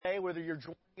whether you're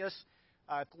joining us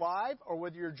live or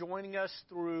whether you're joining us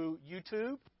through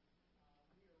YouTube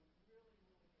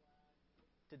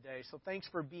today. So thanks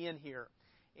for being here.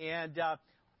 And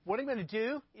what I'm going to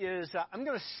do is I'm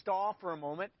going to stall for a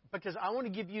moment because I want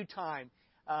to give you time.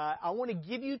 I want to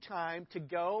give you time to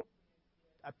go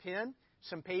a pen,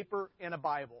 some paper, and a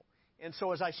Bible. And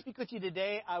so as I speak with you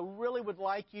today, I really would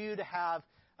like you to have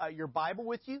your Bible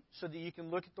with you so that you can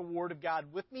look at the Word of God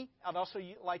with me. I'd also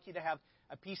like you to have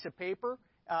a piece of paper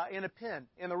and a pen.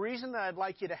 And the reason that I'd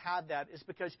like you to have that is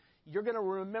because you're going to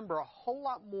remember a whole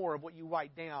lot more of what you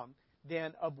write down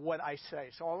than of what I say.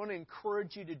 So I want to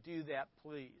encourage you to do that,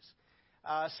 please.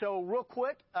 So real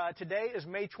quick, today is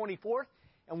May 24th.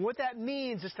 And what that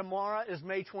means is tomorrow is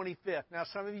May 25th. Now,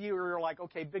 some of you are like,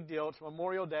 okay, big deal. It's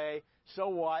Memorial Day. So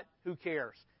what? Who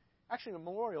cares? Actually,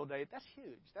 Memorial Day, that's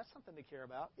huge. That's something to care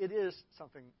about. It is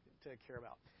something to care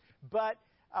about. But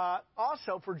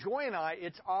also, for Joy and I,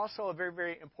 it's also a very,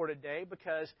 very important day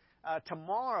because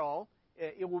tomorrow,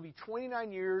 it will be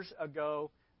 29 years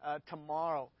ago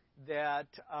tomorrow that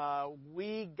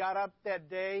we got up that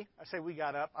day. I say we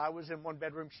got up. I was in one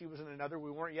bedroom. She was in another.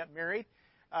 We weren't yet married.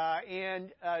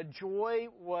 And Joy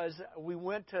we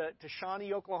went to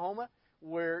Shawnee, Oklahoma,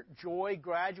 where Joy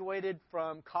graduated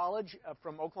from college,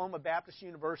 from Oklahoma Baptist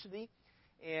University.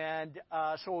 And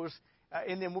so it was,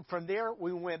 and then from there,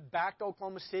 we went back to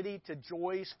Oklahoma City to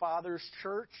Joy's father's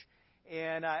church.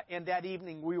 And that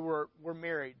evening, we were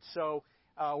married. So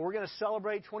we're going to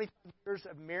celebrate 25 years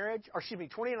of marriage, or excuse me,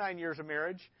 29 years of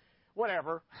marriage,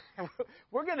 whatever.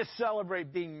 We're going to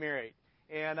celebrate being married.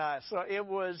 And so it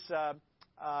was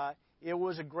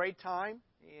a great time,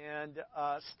 and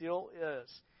still is.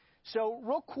 So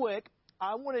real quick,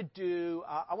 I want to do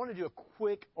a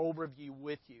quick overview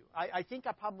with you. I think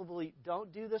I probably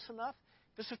don't do this enough.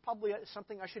 This is probably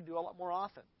something I should do a lot more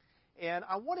often. And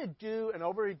I want to do an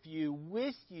overview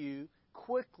with you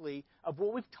quickly of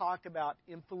what we've talked about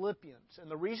in Philippians. And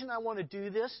the reason I want to do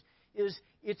this is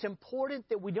it's important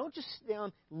that we don't just sit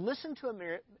down, listen to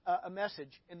a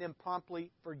message, and then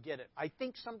promptly forget it. I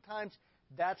think sometimes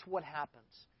that's what happens.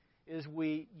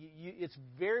 It's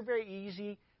very, very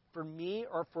easy for me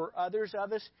or for others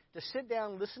of us to sit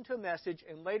down, listen to a message,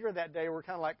 and later that day we're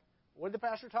kind of like, what did the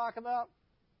pastor talk about?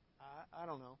 I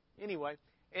don't know. Anyway,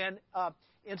 and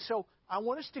so I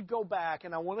want us to go back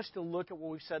and I want us to look at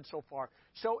what we've said so far.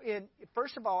 So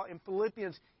first of all, in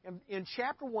Philippians, in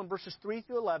chapter 1, verses 3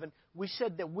 through 11, we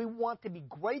said that we want to be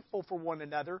grateful for one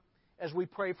another as we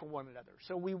pray for one another.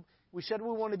 So we said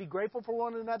we want to be grateful for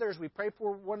one another as we pray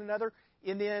for one another.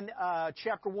 And then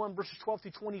chapter 1, verses 12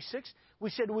 through 26, we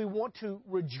said we want to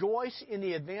rejoice in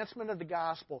the advancement of the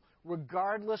gospel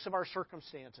regardless of our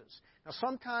circumstances. Now,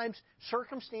 sometimes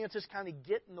circumstances kind of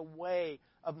get in the way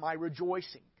of my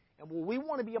rejoicing. And what we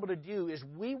want to be able to do is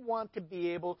we want to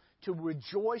be able to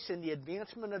rejoice in the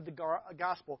advancement of the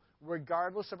gospel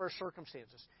regardless of our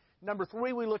circumstances. Number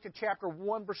 3, we looked at chapter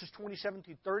 1, verses 27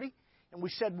 through 30, and we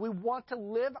said we want to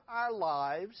live our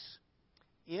lives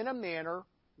in a manner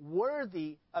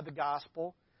worthy of the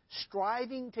gospel,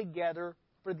 striving together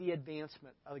for the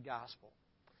advancement of the gospel.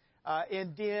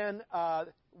 And then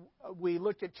we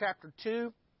looked at chapter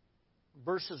 2,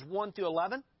 verses 1 through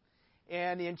 11.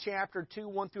 And in chapter 2,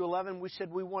 1 through 11, we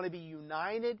said we want to be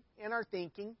united in our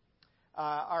thinking,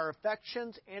 our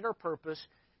affections, and our purpose,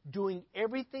 doing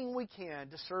everything we can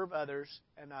to serve others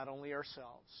and not only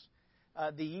ourselves.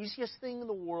 The easiest thing in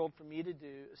the world for me to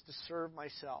do is to serve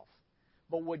myself.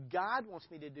 But what God wants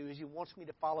me to do is He wants me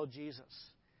to follow Jesus.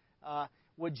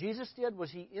 What Jesus did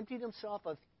was He emptied Himself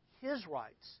of His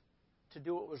rights to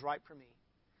do what was right for me.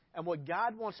 And what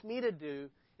God wants me to do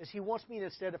is He wants me,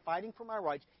 instead of fighting for my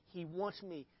rights, He wants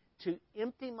me to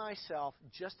empty myself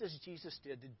just as Jesus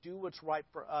did, to do what's right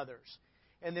for others.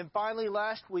 And then finally,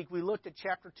 last week, we looked at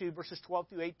chapter 2, verses 12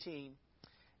 through 18.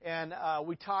 And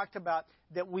we talked about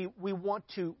that we want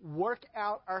to work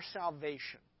out our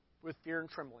salvation with fear and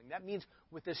trembling. That means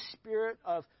with a spirit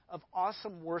of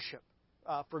awesome worship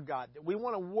for God. That we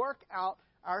want to work out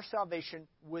our salvation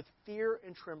with fear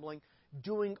and trembling,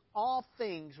 doing all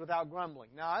things without grumbling.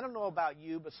 Now, I don't know about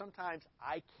you, but sometimes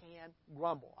I can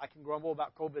grumble. I can grumble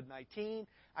about COVID-19.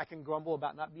 I can grumble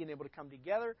about not being able to come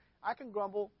together. I can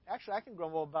grumble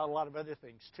about a lot of other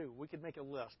things too. We could make a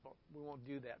list, but we won't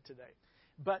do that today.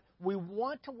 But we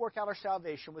want to work out our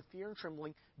salvation with fear and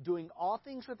trembling, doing all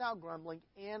things without grumbling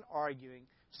and arguing,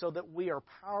 so that we are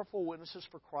powerful witnesses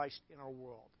for Christ in our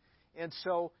world. And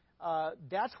so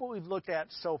that's what we've looked at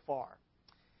so far.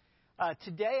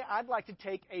 Today, I'd like to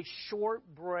take a short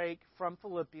break from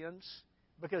Philippians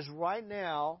because right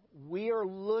now we are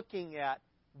looking at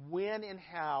when and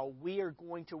how we are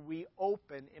going to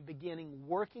reopen and begin beginning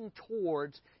working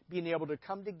towards being able to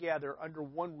come together under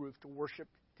one roof to worship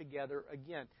together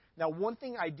again. Now, one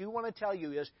thing I do want to tell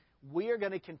you is we are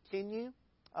going to continue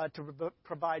to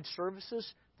provide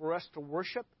services for us to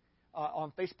worship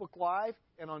on Facebook Live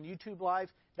and on YouTube Live.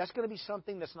 That's going to be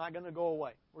something that's not going to go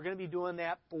away. We're going to be doing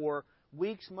that for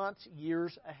weeks, months,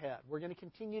 years ahead. We're going to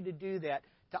continue to do that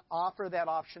to offer that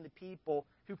option to people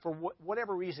who, for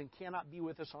whatever reason, cannot be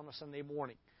with us on a Sunday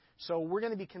morning. So we're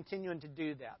going to be continuing to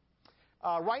do that.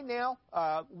 Right now,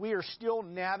 we are still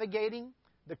navigating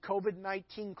the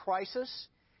COVID-19 crisis.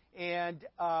 And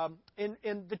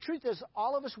the truth is,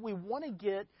 all of us, we want to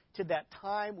get to that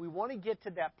time. We want to get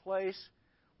to that place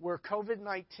where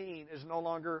COVID-19 is no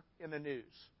longer in the news.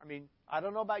 I mean, I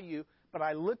don't know about you, but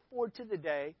I look forward to the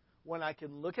day when I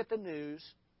can look at the news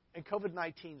and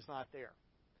COVID-19 is not there.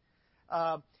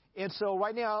 And so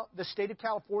right now, the state of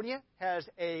California has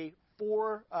a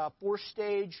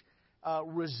four-stage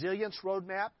resilience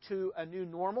roadmap to a new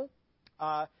normal.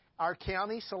 Our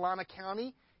county, Solana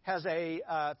County, has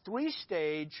a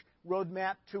three-stage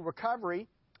roadmap to recovery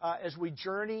as we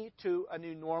journey to a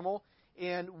new normal.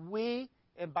 And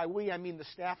by we, I mean the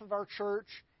staff of our church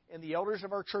and the elders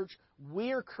of our church,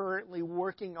 we are currently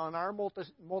working on our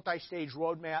multi-stage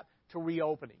roadmap to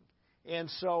reopening. And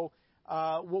so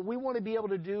what we want to be able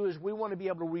to do is we want to be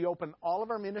able to reopen all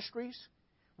of our ministries.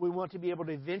 We want to be able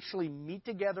to eventually meet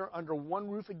together under one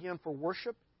roof again for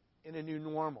worship in a new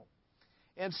normal.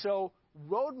 And so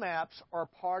roadmaps are a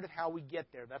part of how we get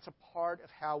there. That's a part of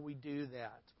how we do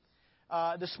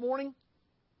that. This morning,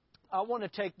 I want to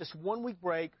take this one-week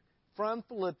break from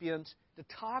Philippians to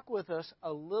talk with us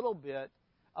a little bit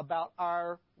about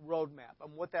our roadmap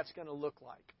and what that's going to look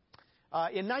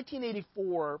like. In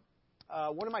 1984,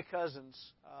 one of my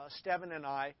cousins, Steven, and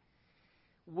I,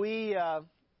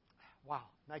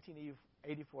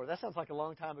 1984. That sounds like a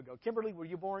long time ago. Kimberly, were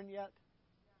you born yet?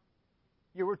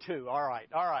 You were 2. All right.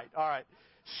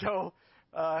 So,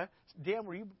 Dan,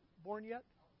 were you born yet?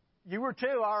 You were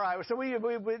 2. All right. So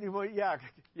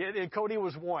and Cody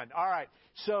was 1. All right.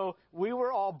 So we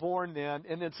were all born then,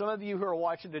 and then some of you who are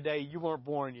watching today, you weren't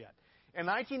born yet. In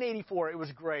 1984, it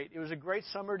was great. It was a great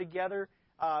summer together.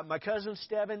 My cousin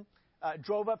Steven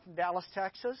drove up from Dallas,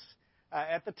 Texas.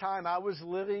 At the time, I was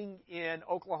living in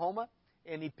Oklahoma,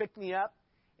 and he picked me up,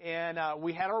 and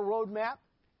we had our roadmap,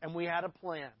 and we had a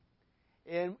plan.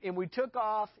 And we took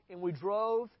off, and we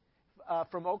drove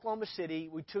from Oklahoma City.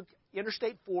 We took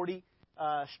Interstate 40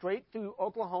 straight through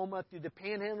Oklahoma, through the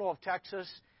panhandle of Texas,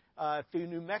 through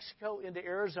New Mexico into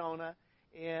Arizona,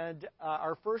 and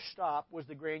our first stop was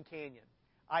the Grand Canyon.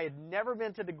 I had never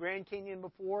been to the Grand Canyon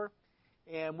before,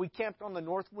 and we camped on the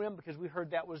north rim because we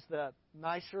heard that was the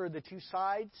nicer of the two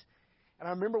sides. And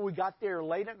I remember we got there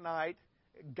late at night,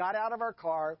 got out of our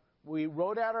car, we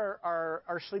rode out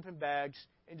our sleeping bags,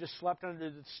 and just slept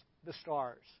under the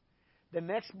stars. The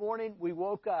next morning, we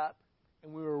woke up,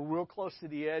 and we were real close to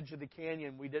the edge of the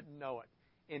canyon. We didn't know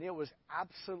it. And it was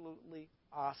absolutely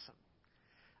awesome.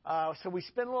 So we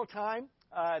spent a little time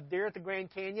there at the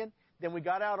Grand Canyon. Then we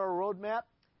got out our roadmap,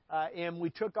 and we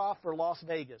took off for Las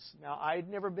Vegas. Now, I had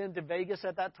never been to Vegas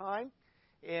at that time,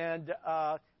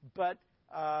 but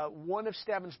one of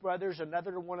Steven's brothers,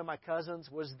 another one of my cousins,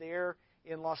 was there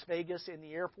in Las Vegas in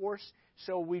the Air Force.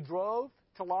 So we drove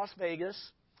to Las Vegas,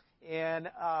 and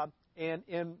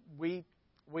we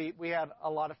had a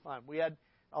lot of fun. We had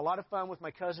a lot of fun with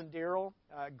my cousin Daryl.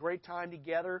 Great time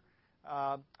together.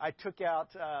 I took out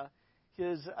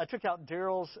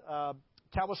Daryl's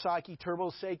Kawasaki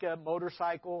Turbo Seika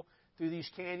motorcycle through these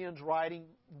canyons, riding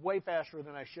way faster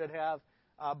than I should have,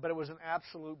 but it was an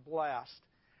absolute blast.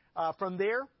 From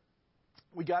there,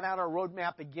 we got out our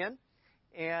roadmap again,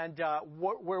 and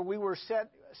where we were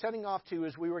setting off to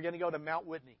is we were going to go to Mount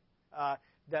Whitney,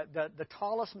 the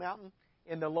tallest mountain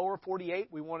in the lower 48.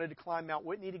 We wanted to climb Mount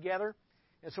Whitney together,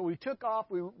 and so we took off.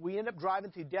 We ended up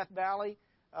driving through Death Valley.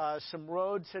 Some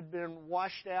roads had been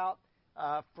washed out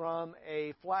from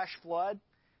a flash flood.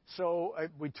 So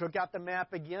we took out the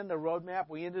map again, the road map.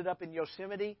 We ended up in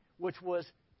Yosemite, which was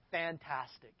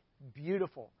fantastic,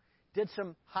 beautiful. Did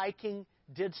some hiking,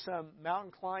 did some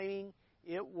mountain climbing.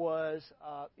 It was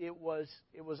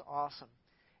awesome.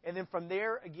 And then from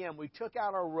there, again, we took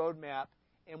out our road map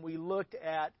and we looked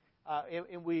at,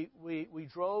 and we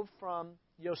drove from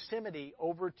Yosemite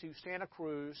over to Santa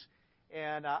Cruz,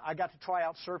 and I got to try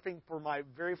out surfing for my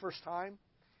very first time.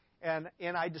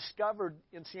 And I discovered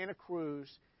in Santa Cruz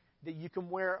that you can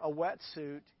wear a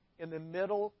wetsuit in the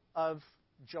middle of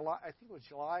July. I think it was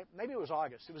July. Maybe it was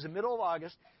August. It was the middle of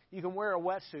August. You can wear a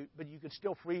wetsuit, but you could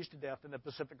still freeze to death in the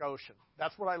Pacific Ocean.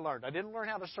 That's what I learned. I didn't learn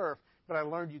how to surf, but I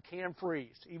learned you can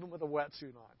freeze, even with a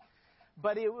wetsuit on.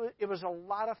 But it was a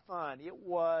lot of fun. It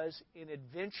was an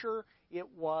adventure. It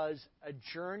was a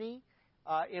journey.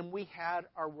 And we had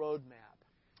our roadmap.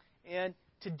 And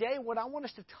today what I want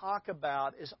us to talk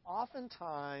about is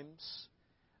oftentimes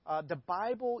the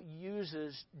Bible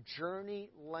uses journey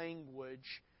language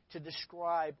to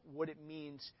describe what it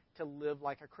means to live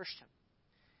like a Christian.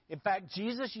 In fact,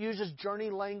 Jesus uses journey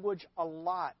language a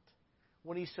lot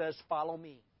when he says, follow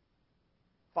me,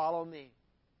 follow me,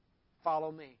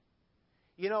 follow me.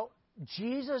 You know,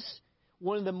 Jesus,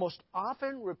 one of the most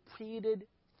often repeated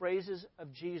phrases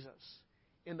of Jesus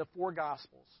in the four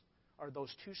Gospels are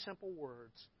those two simple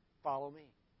words, follow me.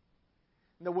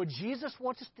 Now, what Jesus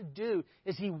wants us to do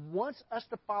is he wants us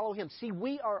to follow him. See,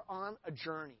 we are on a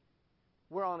journey.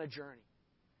 We're on a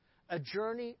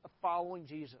journey of following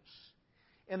Jesus.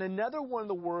 And another one of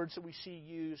the words that we see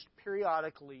used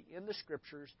periodically in the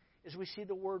Scriptures is we see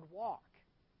the word walk.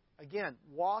 Again,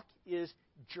 walk is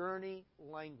journey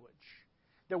language.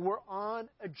 That we're on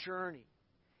a journey.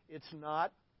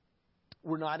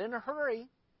 We're not in a hurry.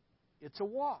 It's a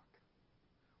walk.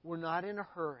 We're not in a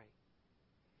hurry.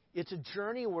 It's a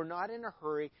journey. We're not in a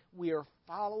hurry. We are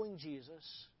following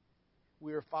Jesus.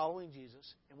 We are following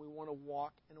Jesus, and we want to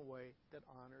walk in a way that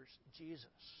honors Jesus.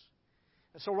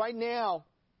 And so right now,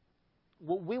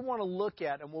 what we want to look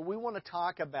at and what we want to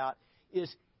talk about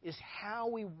is how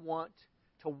we want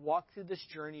to walk through this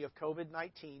journey of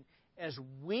COVID-19 as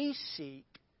we seek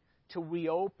to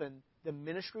reopen the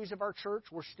ministries of our church.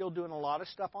 We're still doing a lot of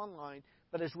stuff online,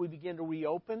 but as we begin to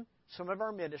reopen some of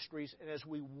our ministries and as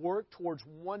we work towards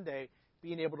one day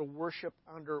being able to worship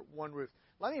under one roof.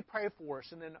 Let me pray for us,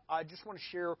 and then I just want to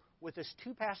share with us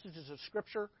two passages of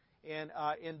Scripture, and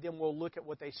then we'll look at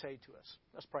what they say to us.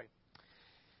 Let's pray.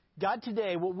 God,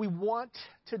 today, what we want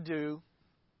to do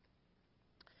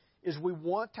is we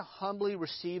want to humbly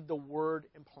receive the Word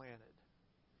implanted.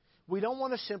 We don't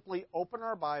want to simply open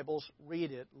our Bibles,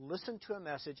 read it, listen to a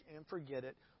message, and forget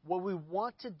it. What we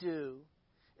want to do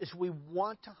is we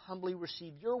want to humbly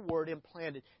receive your Word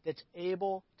implanted that's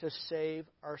able to save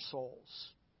our souls.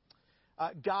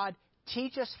 God,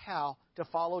 teach us how to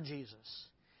follow Jesus.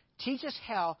 Teach us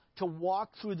how to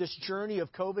walk through this journey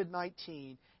of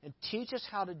COVID-19, and teach us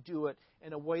how to do it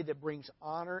in a way that brings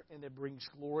honor and that brings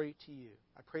glory to you.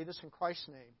 I pray this in Christ's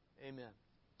name.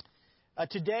 Amen.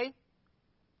 Today,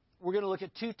 we're going to look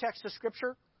at two texts of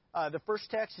Scripture. The first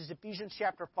text is Ephesians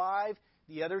chapter 5.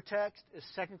 The other text is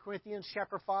 2 Corinthians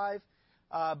chapter 5.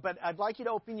 But I'd like you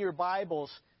to open your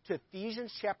Bibles to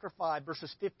Ephesians chapter 5,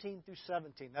 verses 15 through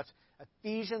 17. That's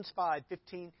Ephesians 5,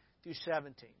 15 through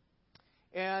 17.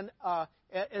 And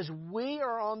as we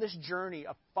are on this journey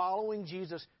of following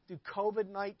Jesus through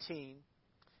COVID-19,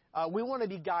 we want to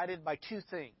be guided by two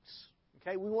things.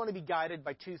 Okay, we want to be guided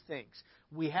by two things.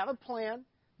 We have a plan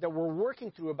that we're working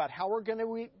through about how we're going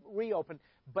to reopen,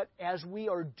 but as we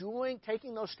are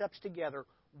taking those steps together,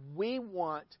 we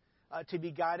want to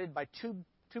be guided by two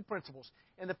principles.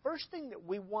 And the first thing that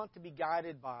we want to be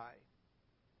guided by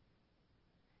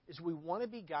is we want to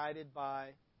be guided by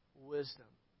wisdom.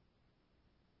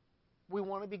 We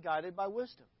want to be guided by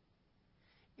wisdom.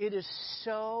 It is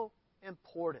so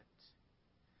important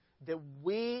that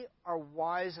we are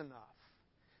wise enough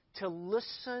to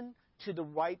listen to the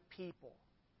right people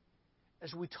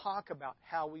as we talk about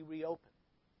how we reopen.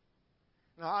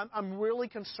 Now, I'm really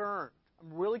concerned.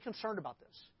 I'm really concerned about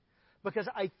this because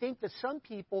I think that some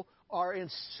people are in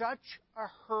such a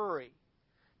hurry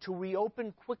to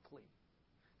reopen quickly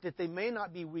that they may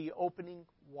not be reopening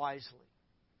wisely.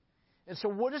 And so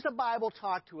what does the Bible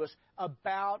talk to us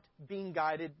about being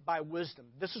guided by wisdom?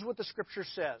 This is what the Scripture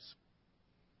says.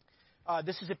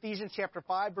 This is Ephesians chapter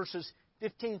 5, verses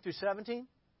 15 through 17.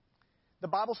 The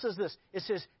Bible says this. It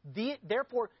says,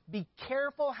 therefore, be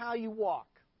careful how you walk.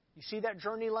 You see that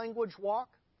journey language, walk?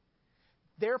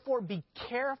 Therefore, be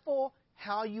careful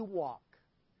how you walk.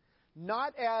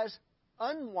 Not as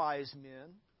unwise men,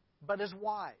 but as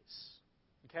wise.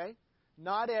 Okay?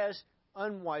 Not as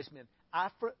unwise men.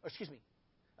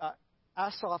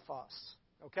 Asaphos.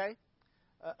 Okay?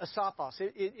 Asaphos.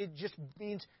 It just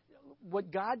means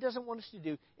what God doesn't want us to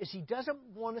do is He doesn't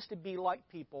want us to be like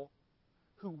people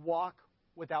who walk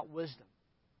without wisdom.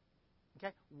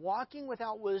 Okay? Walking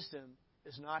without wisdom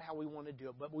is not how we want to do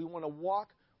it, but we want to walk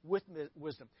with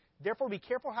wisdom. Therefore, be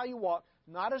careful how you walk,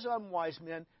 not as unwise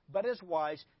men, but as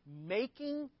wise,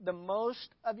 making the most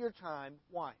of your time.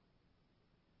 Why?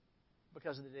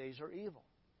 Because the days are evil.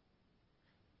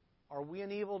 Are we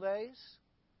in evil days?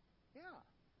 Yeah.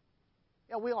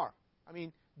 Yeah, we are. I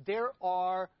mean, there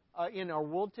are, in our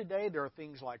world today, there are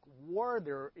things like war,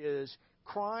 there is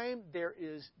crime, there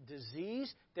is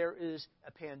disease, there is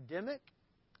a pandemic.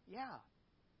 Yeah.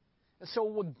 And so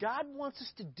what God wants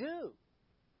us to do,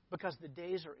 because the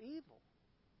days are evil,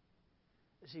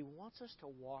 is He wants us to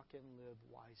walk and live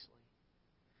wisely.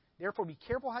 Therefore, be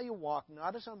careful how you walk,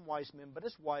 not as unwise men, but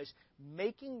as wise,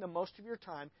 making the most of your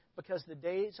time, because the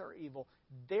days are evil.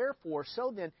 Therefore,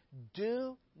 so then,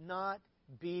 do not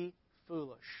be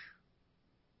foolish.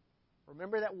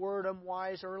 Remember that word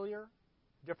unwise earlier?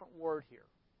 Different word here.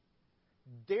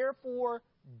 Therefore,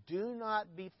 do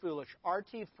not be foolish.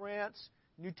 R.T. France,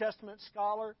 New Testament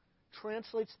scholar,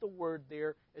 translates the word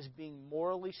there as being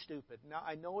morally stupid. Now,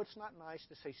 I know it's not nice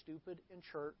to say stupid in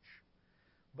church,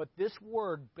 but this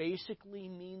word basically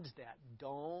means that.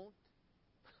 Don't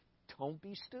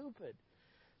be stupid.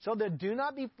 So then, do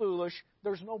not be foolish.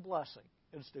 There's no blessing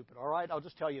in stupid. All right? I'll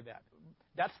just tell you that.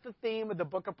 That's the theme of the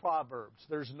book of Proverbs.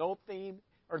 There's no theme,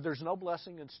 or there's no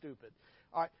blessing in stupid.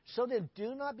 All right. So then,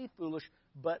 do not be foolish,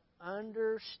 but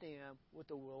understand what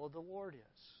the will of the Lord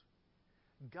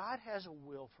is. God has a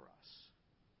will for us.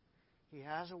 He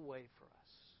has a way for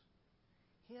us.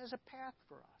 He has a path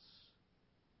for us.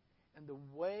 And the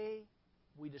way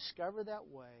we discover that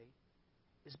way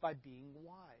is by being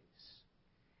wise.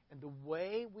 And the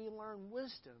way we learn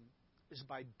wisdom is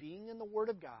by being in the Word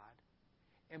of God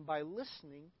and by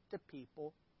listening to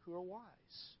people who are wise.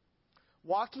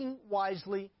 Walking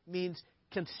wisely means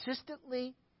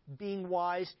consistently being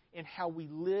wise in how we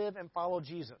live and follow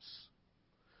Jesus.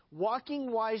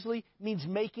 Walking wisely means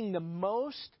making the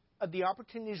most of the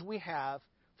opportunities we have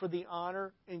for the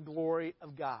honor and glory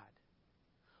of God.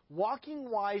 Walking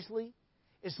wisely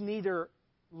is neither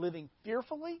living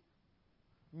fearfully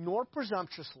nor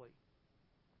presumptuously.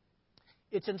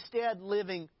 It's instead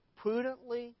living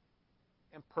prudently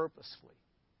and purposefully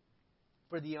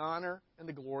for the honor and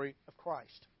the glory of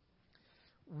Christ.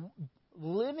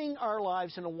 Living our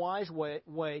lives in a wise way,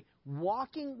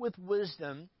 walking with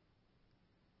wisdom,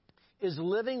 is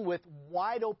living with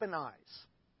wide open eyes.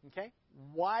 Okay?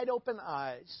 Wide open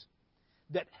eyes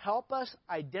that help us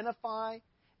identify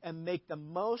and make the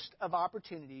most of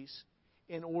opportunities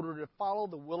in order to follow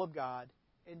the will of God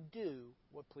and do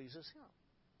what pleases Him.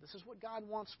 This is what God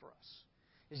wants for us.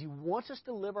 Is He wants us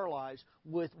to live our lives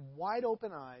with wide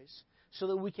open eyes so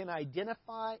that we can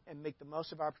identify and make the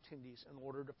most of opportunities in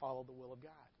order to follow the will of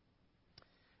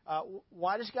God.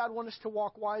 Why does God want us to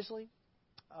walk wisely?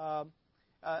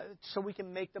 So we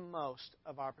can make the most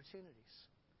of opportunities.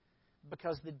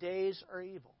 Because the days are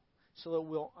evil. So that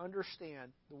we'll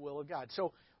understand the will of God.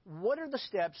 So what are the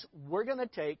steps we're going to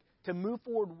take to move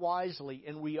forward wisely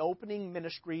in reopening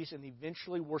ministries and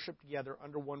eventually worship together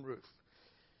under one roof?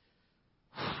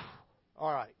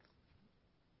 All right.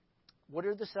 What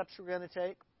are the steps we're going to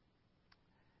take?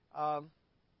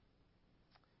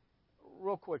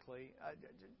 Real quickly,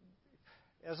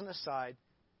 as an aside,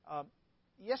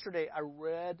 yesterday I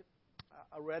read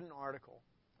an article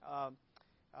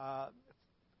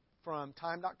from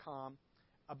Time.com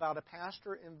about a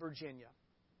pastor in Virginia.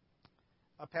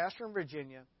 A pastor in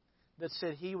Virginia that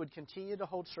said he would continue to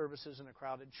hold services in a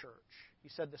crowded church. He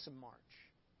said this in March.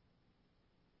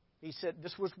 He said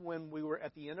this was when we were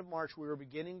at the end of March. We were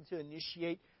beginning to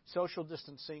initiate social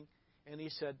distancing. And he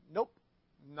said, nope,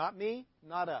 not me,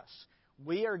 not us.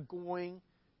 We are going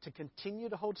to continue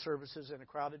to hold services in a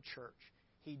crowded church.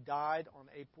 He died on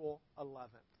April 11th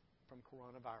from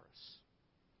coronavirus.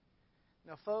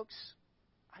 Now, folks,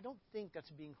 I don't think that's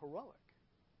being heroic.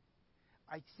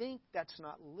 I think that's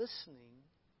not listening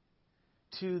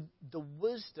to the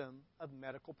wisdom of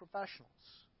medical professionals.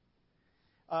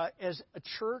 As a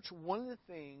church, one of the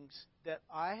things that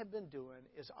I have been doing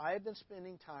is I have been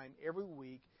spending time every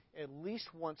week, at least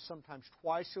once, sometimes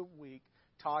twice a week,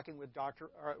 talking with Dr.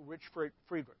 Rich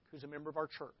Friedrich, who's a member of our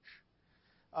church.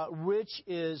 Rich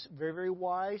is very, very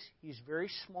wise. He's very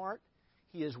smart.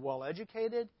 He is well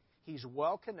educated. He's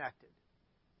well connected.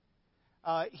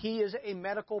 He is a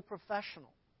medical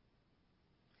professional.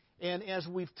 And as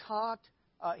we've talked,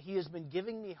 he has been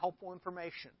giving me helpful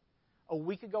information. A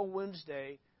week ago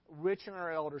Wednesday, Rich and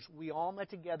our elders, we all met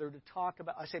together to talk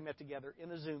about, I say met together,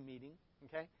 in a Zoom meeting,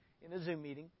 okay? In a Zoom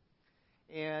meeting.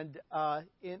 And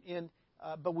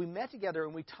but we met together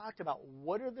and we talked about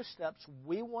what are the steps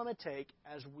we want to take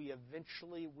as we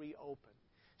eventually reopen.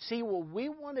 See, what we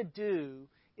want to do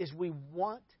is we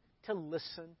want to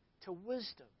listen to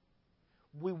wisdom.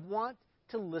 We want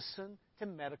to listen to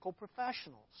medical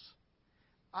professionals.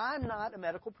 I'm not a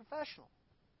medical professional.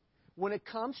 When it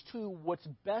comes to what's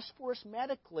best for us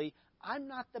medically, I'm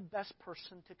not the best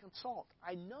person to consult.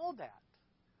 I know that.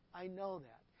 I know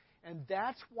that. And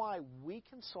that's why we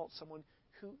consult someone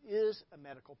who is a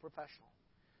medical professional,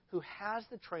 who has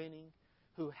the training,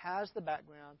 who has the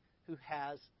background who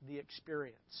has the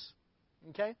experience.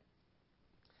 Okay?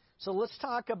 So let's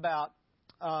talk about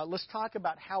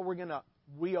how we're going to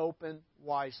reopen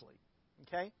wisely.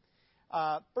 Okay?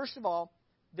 First of all,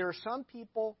 there are some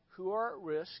people who are at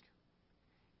risk,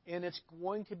 and it's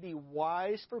going to be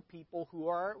wise for people who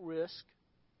are at risk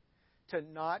to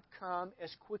not come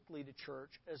as quickly to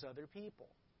church as other people.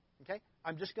 Okay?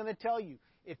 I'm just going to tell you,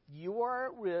 if you are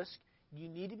at risk, you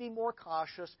need to be more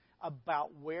cautious about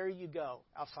where you go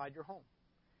outside your home.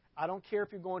 I don't care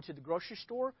if you're going to the grocery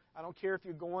store. I don't care if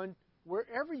you're going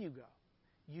wherever you go.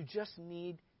 You just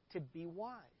need to be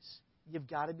wise. You've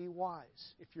got to be wise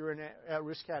if you're in a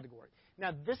risk category.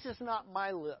 Now, this is not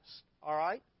my list, all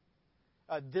right?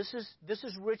 This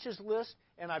is Rich's list,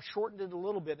 and I've shortened it a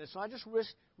little bit. It's not just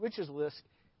Rich's list.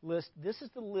 This is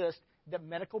the list that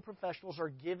medical professionals are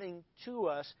giving to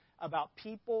us about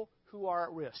people who are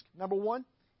at risk. Number one,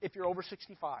 if you're over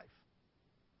 65.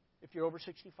 If you're over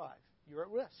 65, you're at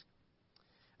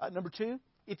risk. Number two,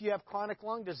 if you have chronic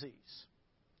lung disease,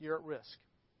 you're at risk.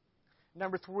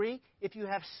 Number three, if you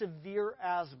have severe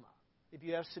asthma. If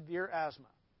you have severe asthma,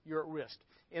 you're at risk.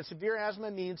 And severe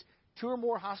asthma means 2 or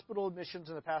more hospital admissions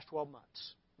in the past 12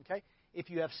 months. Okay? If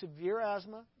you have severe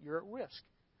asthma, you're at risk.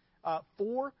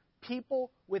 4,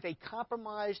 people with a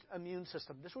compromised immune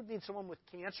system. This would mean someone with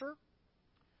cancer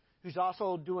who's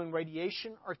also doing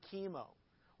radiation or chemo,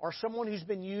 or someone who's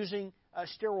been using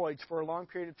steroids for a long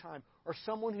period of time, or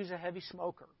someone who's a heavy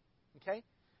smoker. Okay?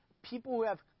 People who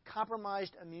have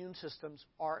compromised immune systems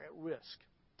are at risk.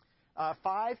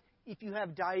 5, if you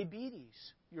have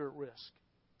diabetes, you're at risk.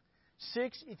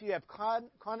 6, if you have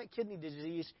chronic kidney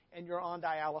disease and you're on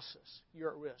dialysis,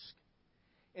 you're at risk.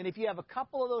 And if you have a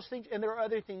couple of those things, and there are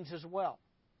other things as well,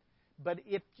 but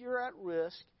if you're at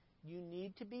risk, you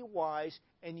need to be wise,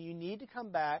 and you need to come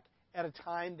back at a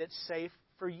time that's safe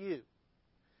for you.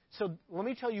 So let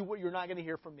me tell you what you're not going to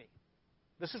hear from me.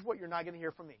 This is what you're not going to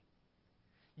hear from me.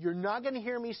 You're not going to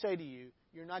hear me say to you,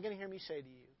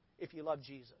 if you love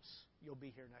Jesus, you'll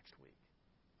be here next week.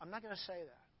 I'm not going to say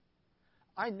that.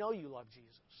 I know you love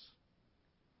Jesus.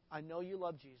 I know you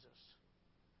love Jesus.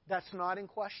 That's not in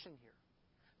question here.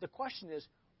 The question is,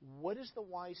 what is the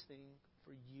wise thing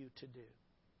for you to do?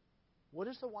 What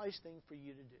is the wise thing for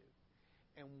you to do?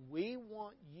 And we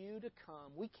want you to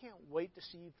come. We can't wait to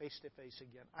see you face to face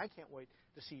again. I can't wait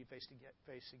to see you face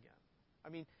to face again. I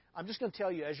mean, I'm just going to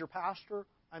tell you, as your pastor,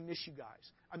 I miss you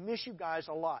guys. I miss you guys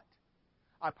a lot.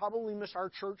 I probably miss our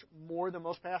church more than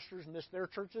most pastors miss their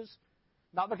churches.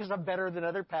 Not because I'm better than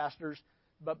other pastors,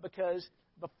 but because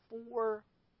before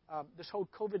this whole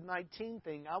COVID-19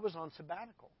 thing, I was on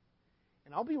sabbatical.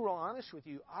 And I'll be real honest with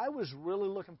you, I was really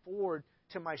looking forward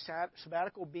to my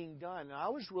sabbatical being done. And I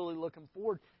was really looking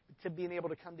forward to being able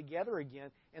to come together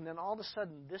again. And then all of a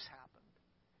sudden, this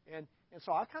happened. And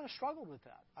so I kind of struggled with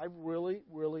that. I really,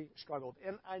 really struggled.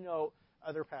 And I know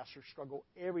other pastors struggle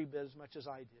every bit as much as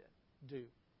I do.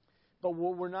 But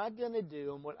what we're not going to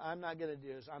do, and what I'm not going to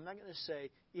do, is I'm not going to say,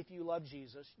 if you love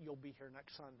Jesus, you'll be here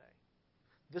next Sunday.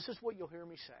 This is what you'll hear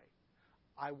me say.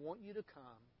 I want you to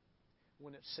come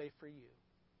when it's safe for you.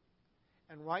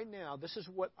 And right now, this is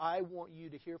what I want you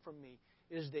to hear from me,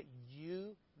 is that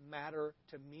you matter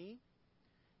to me.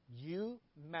 You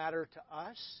matter to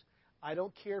us. I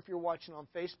don't care if you're watching on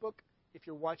Facebook, if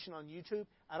you're watching on YouTube.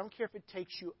 I don't care if it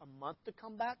takes you a month to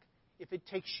come back, if it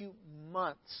takes you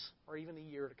months or even a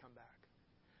year to come back.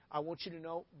 I want you to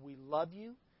know we love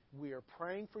you. We are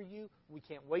praying for you. We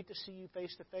can't wait to see you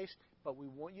face to face, but we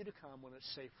want you to come when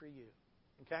it's safe for you.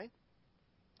 Okay?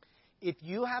 If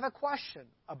you have a question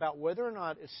about whether or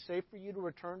not it's safe for you to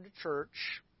return to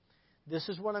church, this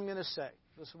is what I'm going to say.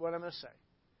 This is what I'm going to say.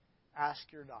 Ask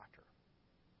your doctor.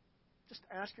 Just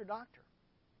ask your doctor.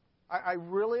 I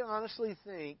really honestly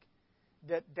think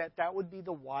that would be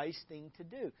the wise thing to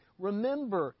do.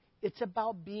 Remember, it's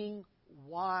about being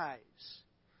wise.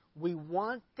 We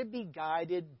want to be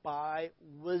guided by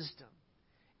wisdom.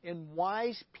 And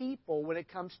wise people, when it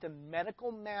comes to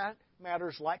medical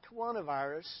matters like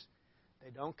coronavirus,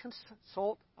 you don't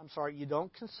consult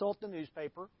the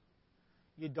newspaper.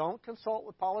 You don't consult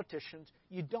with politicians.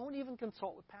 You don't even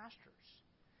consult with pastors.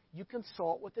 You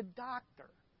consult with a doctor.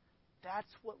 That's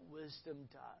what wisdom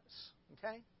does.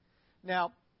 Okay?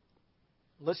 Now,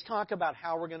 let's talk about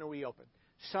how we're going to reopen.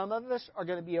 Some of us are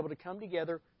going to be able to come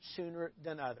together sooner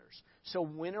than others. So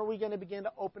when are we going to begin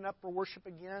to open up for worship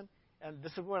again? And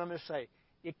this is what I'm going to say.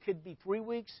 It could be 3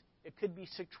 weeks. It could be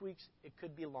 6 weeks. It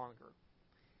could be longer.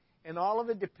 And all of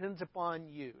it depends upon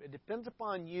you. It depends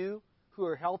upon you who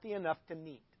are healthy enough to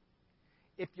meet.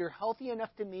 If you're healthy enough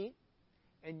to meet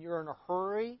and you're in a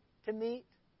hurry to meet,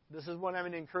 this is what I'm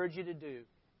going to encourage you to do,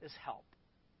 is help.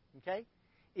 Okay?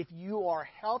 If you are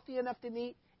healthy enough to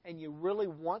meet and you really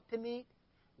want to meet,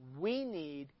 we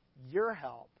need your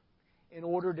help in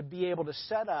order to be able to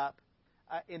set up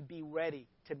and be ready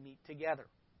to meet together.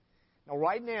 Now,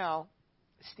 right now,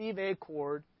 Steve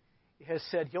Acord has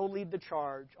said he'll lead the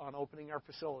charge on opening our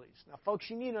facilities. Now, folks,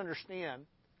 you need to understand,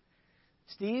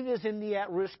 Steve is in the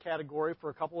at-risk category for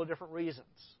a couple of different reasons.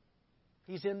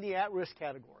 He's in the at-risk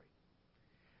category.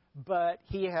 But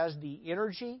he has the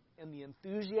energy and the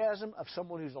enthusiasm of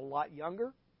someone who's a lot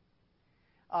younger.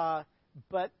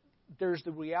 But there's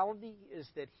the reality is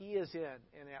that he is in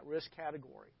an at-risk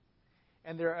category.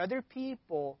 And there are other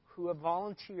people who have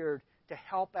volunteered to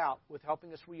help out with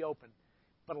helping us reopen.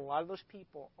 But a lot of those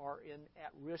people are in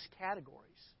at-risk categories.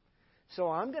 So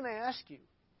I'm going to ask you,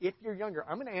 if you're younger,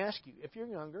 and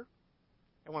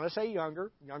when I say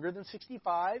younger, younger than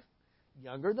 65,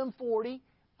 younger than 40,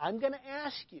 I'm going to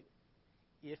ask you,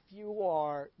 if you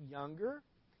are younger,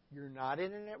 you're not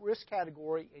in an at-risk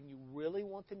category, and you really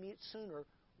want to meet sooner,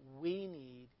 we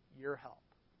need your help.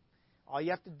 All you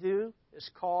have to do is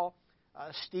call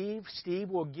Steve. Steve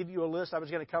will give you a list. I was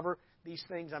going to cover these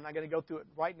things. I'm not going to go through it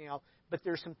right now, but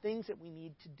there's some things that we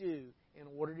need to do in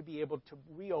order to be able to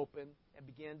reopen and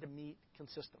begin to meet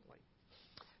consistently.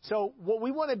 So what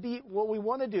we want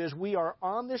to do is we are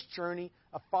on this journey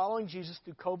of following Jesus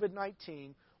through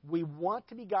COVID-19. We want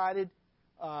to be guided,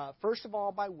 first of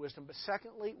all, by wisdom, but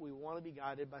secondly, we want to be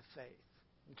guided by faith.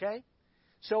 Okay?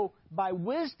 So by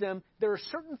wisdom, there are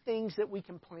certain things that we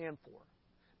can plan for.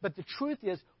 But the truth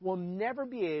is, we'll never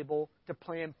be able to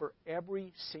plan for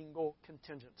every single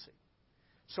contingency.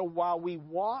 So while we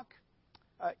walk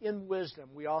in wisdom,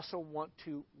 we also want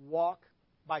to walk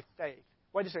by faith.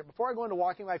 Wait a second. Before I go into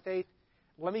walking by faith,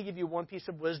 let me give you one piece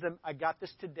of wisdom. I got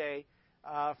this today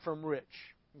from Rich,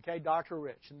 okay, Dr.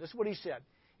 Rich. And this is what he said.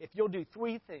 If you'll do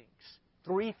three things,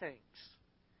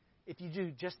 if you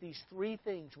do just these three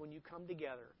things when you come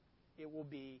together, it will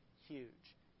be huge.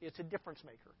 It's a difference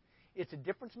maker. It's a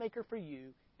difference maker for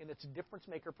you, and it's a difference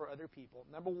maker for other people.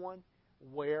 Number one,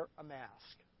 wear a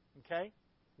mask, okay?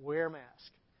 Wear a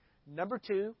mask. Number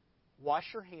two, wash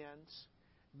your hands.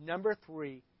 Number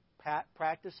three,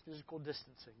 practice physical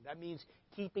distancing. That means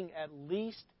keeping at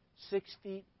least 6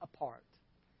 feet apart.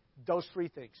 Those three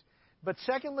things. But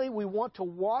secondly, we want to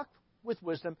walk with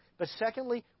wisdom. But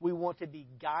secondly, we want to be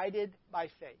guided by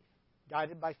faith.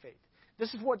 Guided by faith.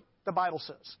 This is what the Bible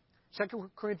says.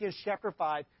 2 Corinthians chapter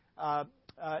 5,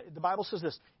 the Bible says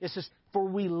this. It says, for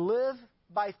we live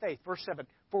by faith. Verse 7.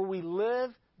 For we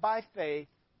live by faith,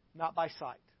 not by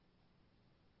sight.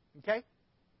 Okay?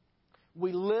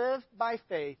 We live by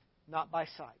faith, not by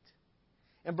sight.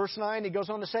 In verse 9, it goes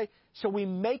on to say, so we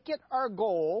make it our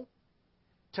goal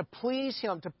to please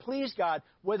Him, to please God,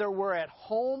 whether we're at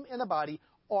home in the body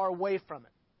or away from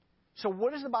it. So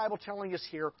what is the Bible telling us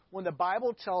here when the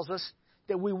Bible tells us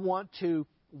that we want to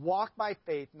walk by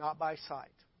faith, not by sight?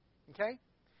 Okay?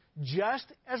 Just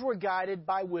as we're guided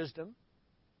by wisdom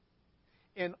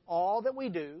in all that we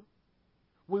do,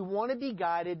 we want to be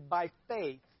guided by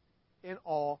faith in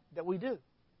all that we do.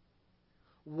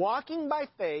 Walking by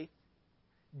faith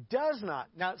does not.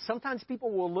 Now, sometimes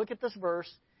people will look at this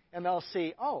verse and they'll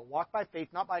see, oh, walk by faith,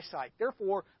 not by sight.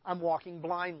 Therefore, I'm walking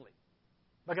blindly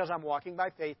because I'm walking by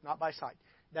faith, not by sight.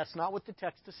 That's not what the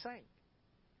text is saying.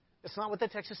 That's not what the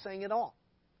text is saying at all.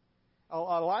 A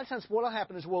lot of times what will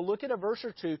happen is we'll look at a verse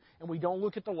or two and we don't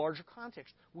look at the larger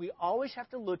context. We always have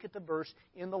to look at the verse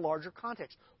in the larger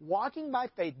context. Walking by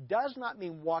faith does not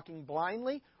mean walking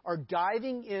blindly or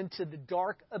diving into the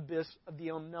dark abyss of the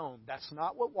unknown. That's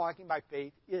not what walking by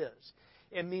faith is.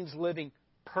 It means living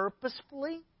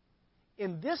purposefully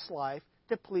in this life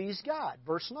to please God.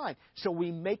 Verse 9. So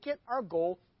we make it our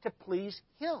goal to please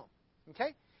Him.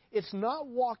 Okay? It's not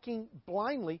walking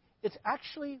blindly. It's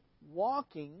actually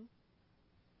walking.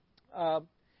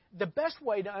 The best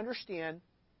way to understand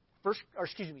 2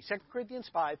 Corinthians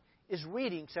 5 is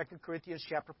reading 2 Corinthians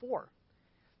chapter 4.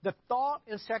 The thought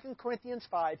in 2 Corinthians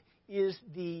 5 is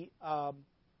the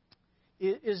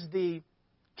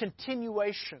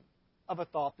continuation of a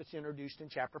thought that's introduced in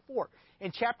chapter 4.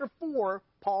 In chapter 4,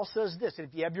 Paul says this, and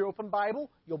if you have your open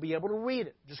Bible, you'll be able to read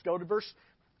it. Just go to verse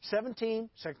 17,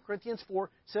 2 Corinthians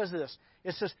 4 says this.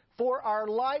 It says, for our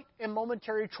light and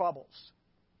momentary troubles,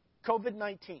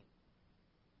 COVID-19.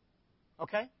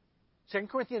 Okay? 2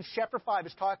 Corinthians chapter 5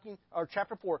 is talking, or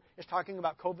chapter 4 is talking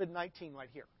about COVID-19 right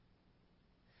here.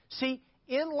 See,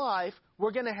 in life,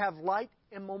 we're going to have light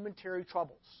and momentary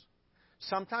troubles.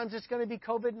 Sometimes it's going to be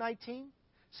COVID-19.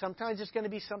 Sometimes it's going to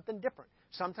be something different.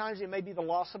 Sometimes it may be the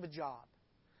loss of a job.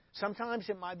 Sometimes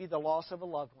it might be the loss of a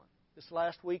loved one. This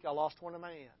last week, I lost one of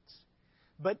my aunts.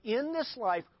 But in this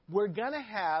life, we're going to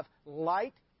have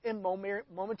light and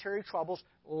momentary troubles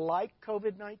like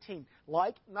COVID-19,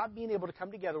 like not being able to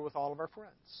come together with all of our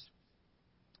friends.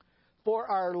 For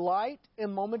our light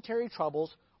and momentary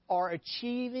troubles are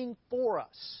achieving for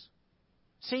us.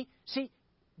 See,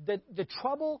 the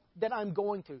trouble that I'm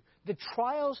going through, the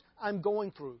trials I'm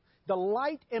going through, the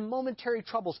light and momentary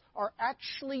troubles are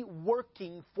actually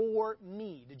working for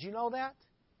me. Did you know that?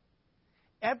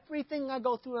 Everything I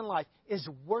go through in life is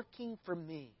working for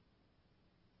me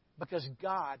because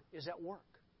God is at work.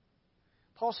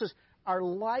 Paul says, our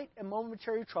light and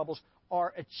momentary troubles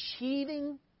are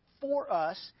achieving for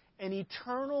us an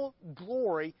eternal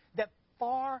glory that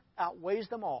far outweighs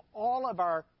them all of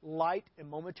our light and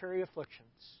momentary afflictions.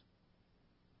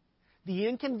 The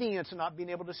inconvenience of not being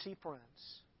able to see friends.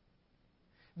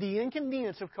 The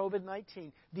inconvenience of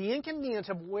COVID-19. The inconvenience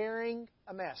of wearing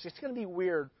a mask. It's going to be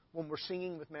weird when we're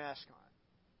singing with masks on.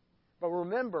 But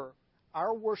remember,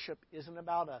 our worship isn't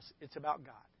about us. It's about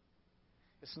God.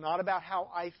 It's not about how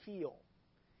I feel.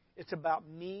 It's about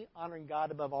me honoring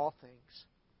God above all things.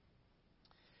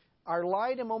 Our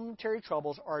light and momentary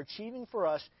troubles are achieving for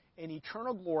us an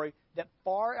eternal glory that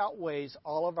far outweighs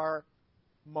all of our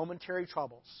momentary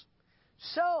troubles.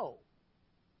 So,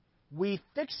 we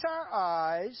fix our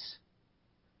eyes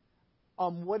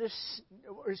on what is,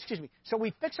 so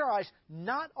we fix our eyes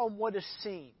not on what is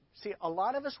seen. See, a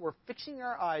lot of us, we're fixing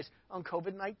our eyes on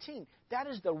COVID-19. That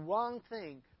is the wrong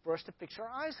thing for us to fix our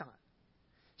eyes on.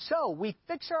 So, we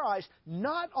fix our eyes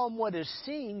not on what is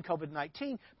seen,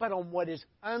 COVID-19, but on what is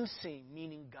unseen,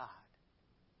 meaning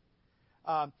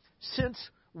God. Since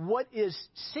what is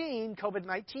seen,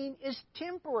 COVID-19, is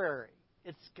temporary.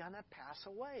 It's going to pass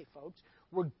away, folks.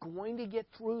 We're going to get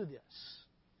through this.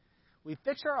 We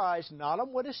fix our eyes not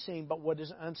on what is seen, but what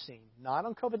is unseen. Not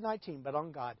on COVID-19, but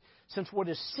on God. Since what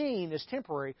is seen is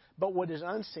temporary, but what is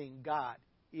unseen, God,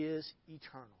 is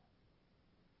eternal.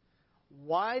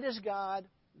 Why does God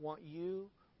want you?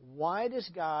 Why does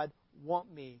God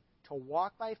want me to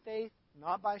walk by faith,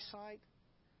 not by sight?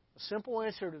 The simple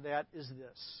answer to that is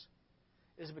this.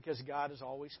 Is because God is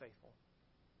always faithful.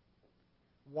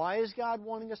 Why is God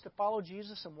wanting us to follow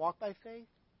Jesus and walk by faith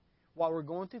while we're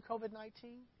going through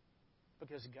COVID-19?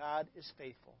 Because God is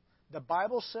faithful. The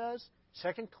Bible says,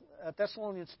 2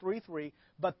 Thessalonians 3:3,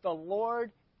 but the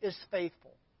Lord is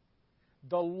faithful.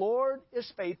 The Lord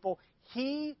is faithful.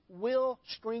 He will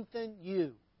strengthen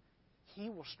you. He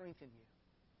will strengthen you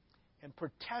and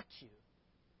protect you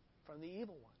from the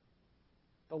evil one.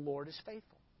 The Lord is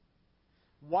faithful.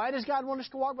 Why does God want us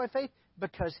to walk by faith?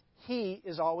 Because He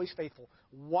is always faithful.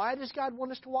 Why does God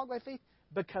want us to walk by faith?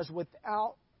 Because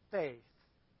without faith,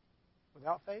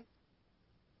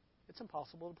 it's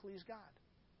impossible to please God.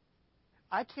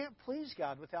 I can't please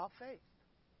God without faith.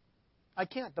 I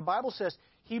can't. The Bible says,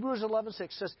 Hebrews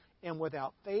 11:6 says, and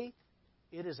without faith,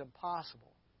 it is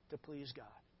impossible to please God.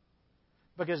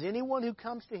 Because anyone who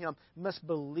comes to Him must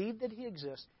believe that He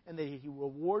exists and that He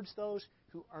rewards those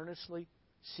who earnestly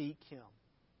seek Him.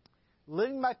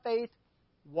 Living by faith,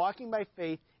 walking by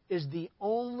faith, is the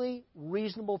only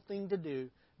reasonable thing to do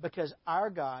because our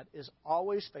God is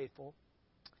always faithful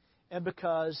and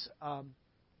because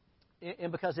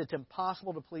it's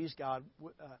impossible to please God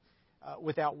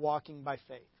without walking by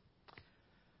faith.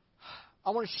 I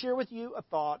want to share with you a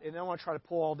thought, and then I want to try to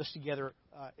pull all this together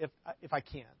if I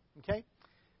can. Okay?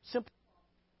 Simple.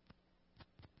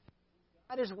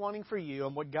 God is wanting for you,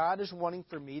 and what God is wanting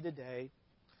for me today,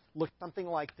 look something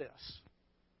like this.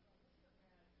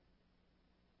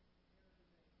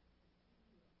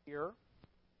 Here,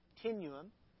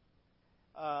 continuum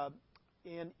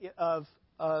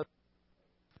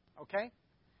okay,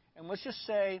 and let's just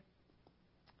say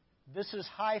this is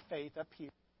high faith up here.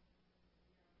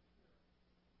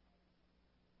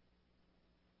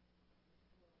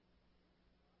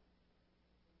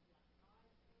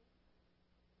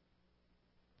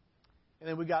 And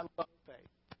then we got low faith.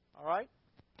 All right?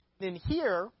 Then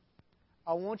here,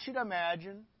 I want you to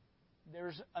imagine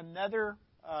there's another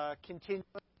continuum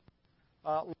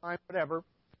line, whatever.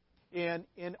 And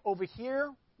over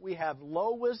here, we have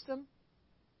low wisdom.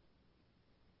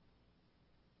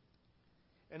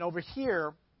 And over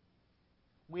here,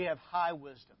 we have high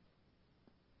wisdom.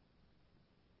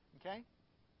 Okay?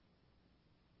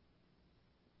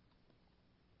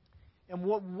 And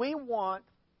what we want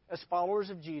as followers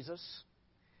of Jesus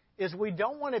is we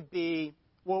don't want to be,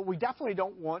 well, we definitely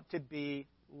don't want to be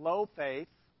low faith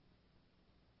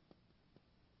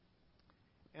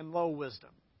and low wisdom.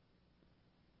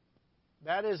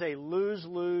 That is a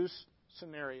lose-lose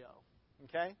scenario.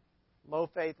 Okay? Low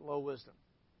faith, low wisdom.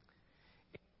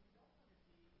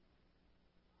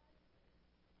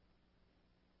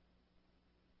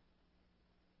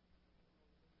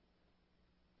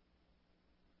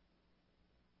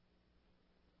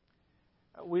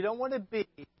 We don't want to be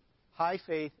high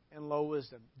faith and low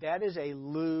wisdom. That is a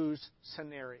lose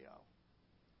scenario.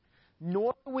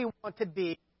 Nor do we want to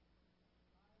be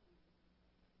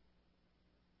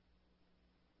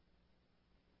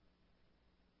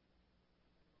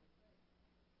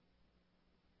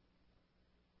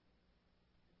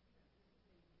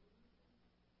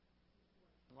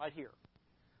right here.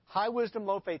 High wisdom,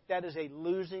 low faith, that is a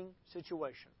losing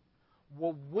situation.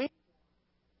 What we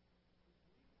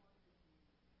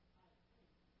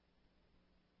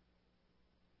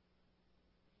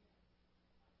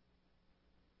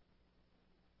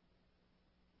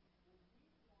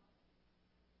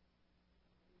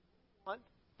want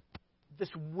this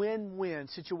win-win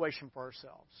situation for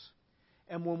ourselves.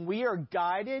 And when we are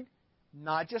guided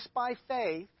not just by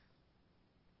faith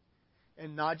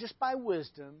and not just by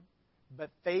wisdom, but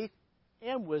faith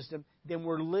and wisdom, then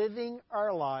we're living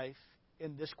our life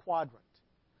in this quadrant.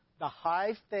 The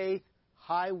high faith,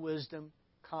 high wisdom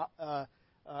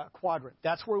quadrant.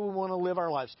 That's where we want to live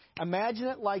our lives. Imagine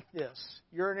it like this.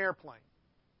 You're an airplane.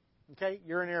 Okay?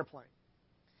 You're an airplane.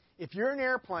 If you're an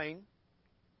airplane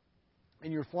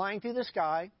and you're flying through the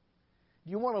sky,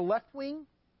 do you want a left wing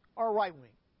or a right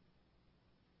wing?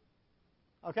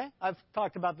 Okay? I've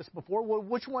talked about this before. Well,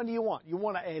 which one do you want? You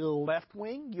want a left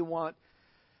wing? You want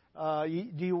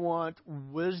do you want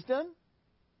wisdom?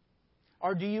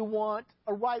 Or do you want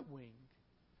a right wing?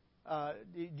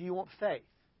 Do you want faith?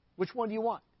 Which one do you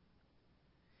want?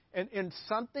 And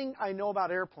something I know about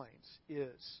airplanes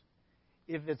is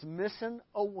if it's missing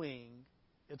a wing,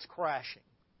 it's crashing.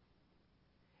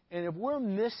 And if we're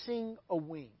missing a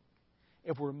wing,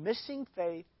 if we're missing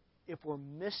faith,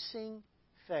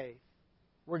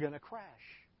 we're going to crash.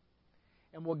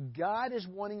 And what God is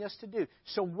wanting us to do.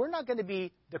 So we're not going to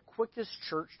be the quickest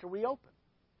church to reopen.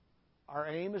 Our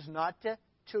aim is not to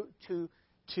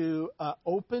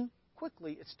open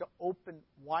quickly. It's to open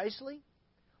wisely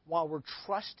while we're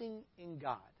trusting in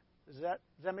God. Does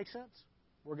that make sense?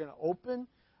 We're going to open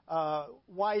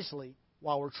wisely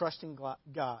while we're trusting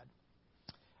God.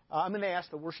 I'm going to ask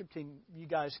the worship team, you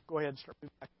guys go ahead and start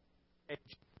moving back to the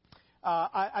stage.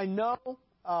 I know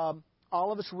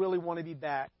all of us really want to be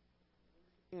back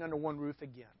under one roof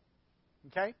again.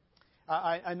 Okay?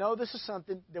 I know this is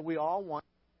something that we all want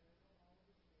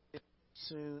as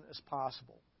soon as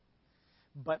possible.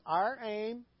 But our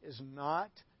aim is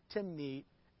not to meet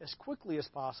as quickly as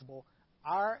possible.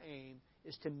 Our aim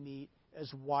is to meet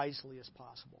as wisely as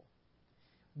possible,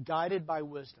 guided by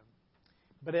wisdom.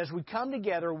 But as we come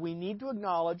together, we need to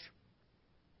acknowledge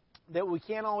that we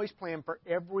can't always plan for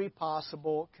every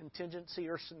possible contingency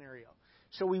or scenario.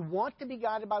 So we want to be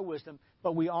guided by wisdom,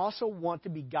 but we also want to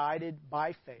be guided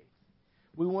by faith.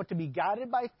 We want to be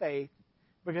guided by faith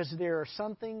because there are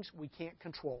some things we can't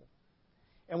control.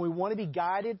 And we want to be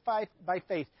guided by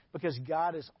faith because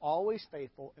God is always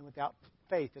faithful, and without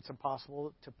faith, it's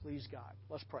impossible to please God.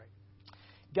 Let's pray.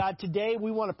 God, today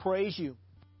we want to praise you.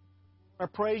 I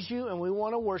praise you and we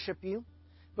want to worship you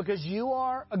because you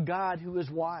are a God who is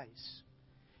wise.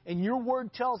 And your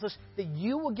word tells us that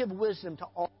you will give wisdom to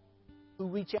all who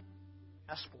reach out and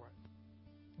ask for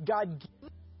it. God, give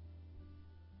us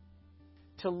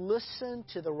to listen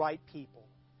to the right people.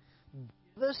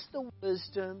 Give us the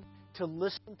wisdom to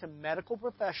listen to medical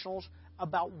professionals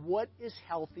about what is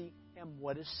healthy and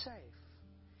what is safe.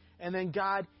 And then,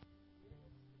 God,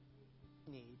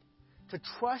 we need to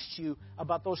trust you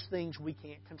about those things we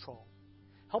can't control.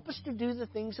 Help us to do the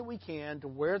things that we can, to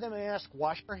wear the mask,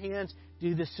 wash our hands,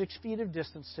 do the 6 feet of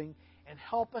distancing, and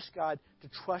help us, God, to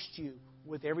trust you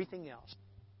with everything else.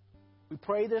 We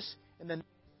pray this in the name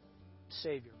of the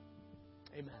Savior.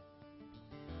 Amen.